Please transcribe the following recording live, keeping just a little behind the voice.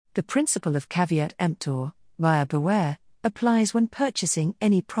The principle of caveat emptor, buyer beware, applies when purchasing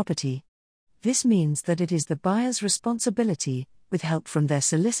any property. This means that it is the buyer's responsibility, with help from their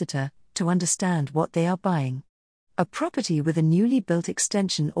solicitor, to understand what they are buying. A property with a newly built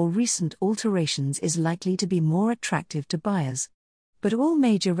extension or recent alterations is likely to be more attractive to buyers. But all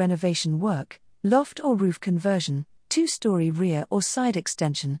major renovation work, loft or roof conversion, two-story rear or side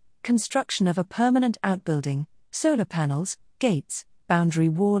extension, construction of a permanent outbuilding, solar panels, gates, boundary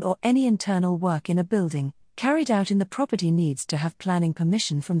wall or any internal work in a building, carried out in the property needs to have planning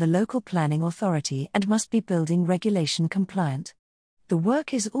permission from the local planning authority and must be building regulation compliant. The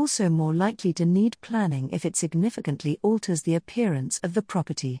work is also more likely to need planning if it significantly alters the appearance of the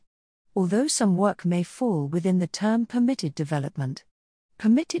property. Although some work may fall within the term permitted development.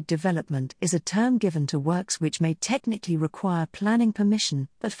 Permitted development is a term given to works which may technically require planning permission,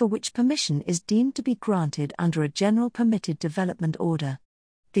 but for which permission is deemed to be granted under a general permitted development order.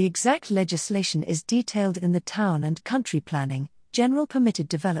 The exact legislation is detailed in the Town and Country Planning, General Permitted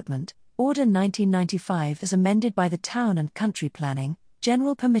Development, Order 1995 as amended by the Town and Country Planning,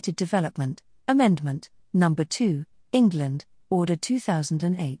 General Permitted Development, Amendment, No. 2, England, Order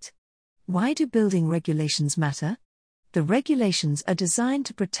 2008. Why do building regulations matter? The regulations are designed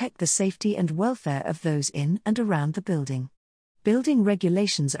to protect the safety and welfare of those in and around the building. Building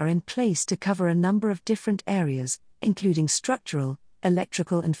regulations are in place to cover a number of different areas, including structural,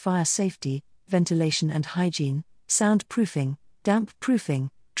 electrical and fire safety, ventilation and hygiene, soundproofing,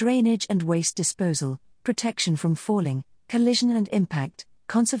 damp-proofing, drainage and waste disposal, protection from falling, collision and impact,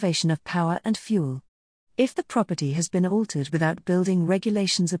 conservation of power and fuel. If the property has been altered without building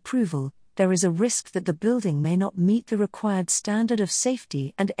regulations approval, there is a risk that the building may not meet the required standard of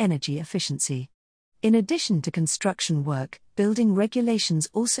safety and energy efficiency. In addition to construction work, building regulations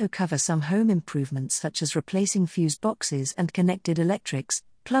also cover some home improvements such as replacing fuse boxes and connected electrics,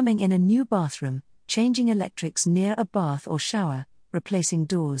 plumbing in a new bathroom, changing electrics near a bath or shower, replacing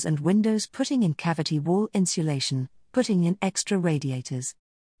doors and windows, putting in cavity wall insulation, putting in extra radiators.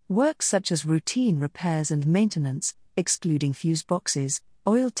 Work such as routine repairs and maintenance, excluding fuse boxes,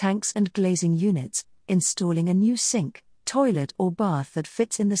 oil tanks and glazing units, installing a new sink, toilet or bath that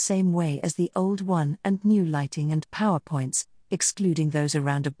fits in the same way as the old one and new lighting and power points, excluding those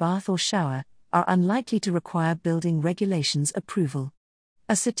around a bath or shower, are unlikely to require building regulations approval.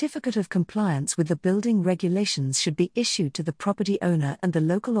 A certificate of compliance with the building regulations should be issued to the property owner and the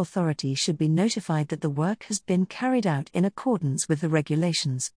local authority should be notified that the work has been carried out in accordance with the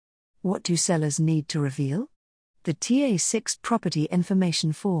regulations. What do sellers need to reveal? The TA6 Property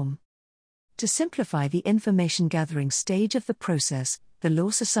Information Form. To simplify the information gathering stage of the process, the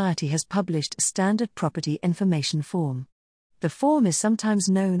Law Society has published a standard property information form. The form is sometimes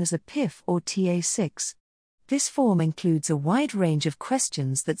known as a PIF or TA6. This form includes a wide range of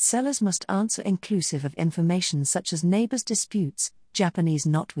questions that sellers must answer, inclusive of information such as neighbors' disputes, Japanese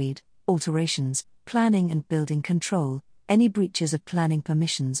knotweed, alterations, planning and building control, any breaches of planning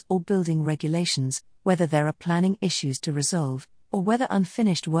permissions or building regulations, whether there are planning issues to resolve, or whether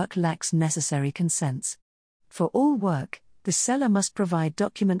unfinished work lacks necessary consents. For all work, the seller must provide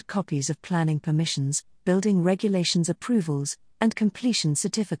document copies of planning permissions, building regulations approvals, and completion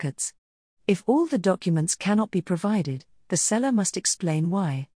certificates. If all the documents cannot be provided, the seller must explain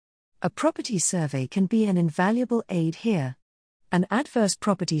why. A property survey can be an invaluable aid here. An adverse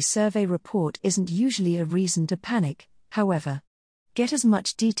property survey report isn't usually a reason to panic, however. Get as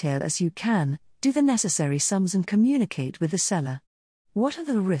much detail as you can, do the necessary sums and communicate with the seller. What are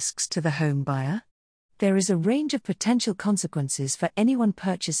the risks to the home buyer? There is a range of potential consequences for anyone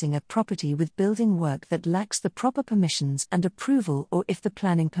purchasing a property with building work that lacks the proper permissions and approval, or if the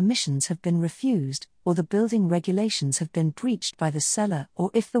planning permissions have been refused, or the building regulations have been breached by the seller, or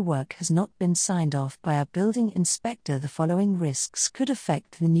if the work has not been signed off by a building inspector. The following risks could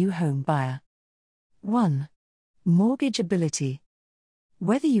affect the new home buyer. 1. Mortgageability.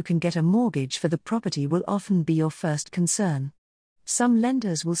 Whether you can get a mortgage for the property will often be your first concern. Some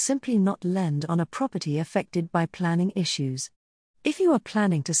lenders will simply not lend on a property affected by planning issues. If you are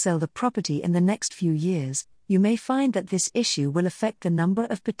planning to sell the property in the next few years, you may find that this issue will affect the number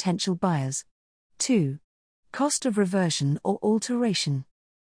of potential buyers. 2. Cost of reversion or alteration.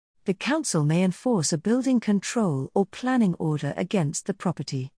 The council may enforce a building control or planning order against the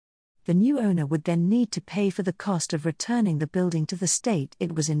property. The new owner would then need to pay for the cost of returning the building to the state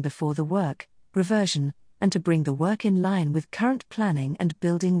it was in before the work, reversion, and to bring the work in line with current planning and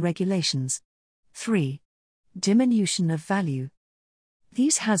building regulations. 3. Diminution of value.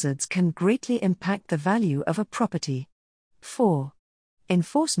 These hazards can greatly impact the value of a property. 4.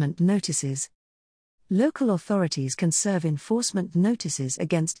 Enforcement notices. Local authorities can serve enforcement notices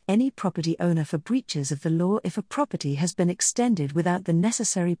against any property owner for breaches of the law if a property has been extended without the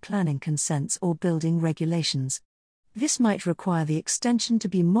necessary planning consents or building regulations. This might require the extension to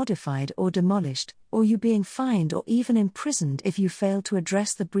be modified or demolished, or you being fined or even imprisoned if you fail to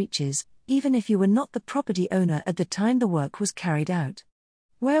address the breaches, even if you were not the property owner at the time the work was carried out.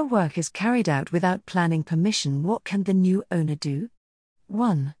 Where work is carried out without planning permission, what can the new owner do?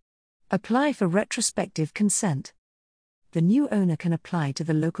 1. Apply for retrospective consent. The new owner can apply to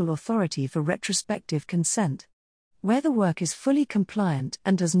the local authority for retrospective consent. Where the work is fully compliant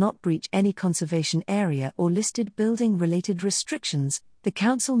and does not breach any conservation area or listed building-related restrictions, the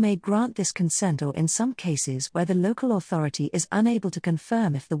council may grant this consent, or in some cases where the local authority is unable to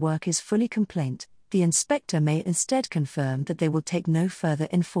confirm if the work is fully compliant, the inspector may instead confirm that they will take no further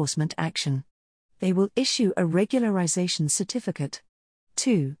enforcement action. They will issue a regularization certificate.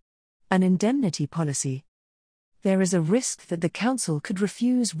 2. An indemnity policy. There is a risk that the council could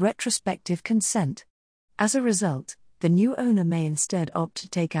refuse retrospective consent. As a result, the new owner may instead opt to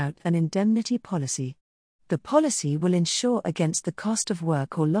take out an indemnity policy. The policy will insure against the cost of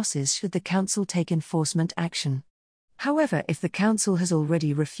work or losses should the council take enforcement action. However, if the council has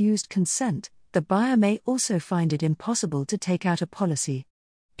already refused consent, the buyer may also find it impossible to take out a policy.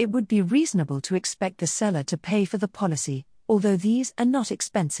 It would be reasonable to expect the seller to pay for the policy, although these are not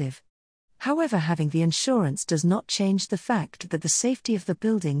expensive. However, having the insurance does not change the fact that the safety of the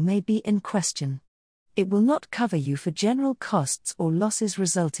building may be in question. It will not cover you for general costs or losses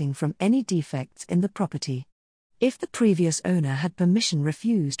resulting from any defects in the property. If the previous owner had permission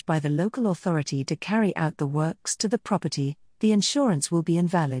refused by the local authority to carry out the works to the property, the insurance will be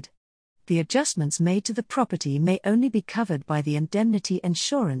invalid. The adjustments made to the property may only be covered by the indemnity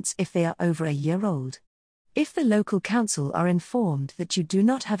insurance if they are over a year old. If the local council are informed that you do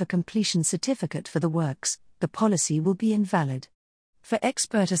not have a completion certificate for the works, the policy will be invalid. For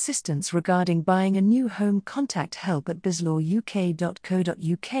expert assistance regarding buying a new home, contact help at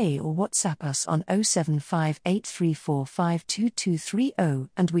bizlawuk.co.uk or WhatsApp us on 07583452230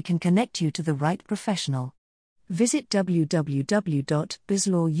 and we can connect you to the right professional. Visit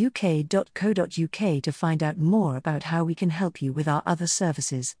www.bizlawuk.co.uk to find out more about how we can help you with our other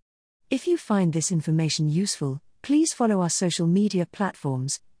services. If you find this information useful, please follow our social media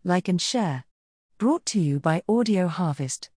platforms, like and share. Brought to you by Audio Harvest.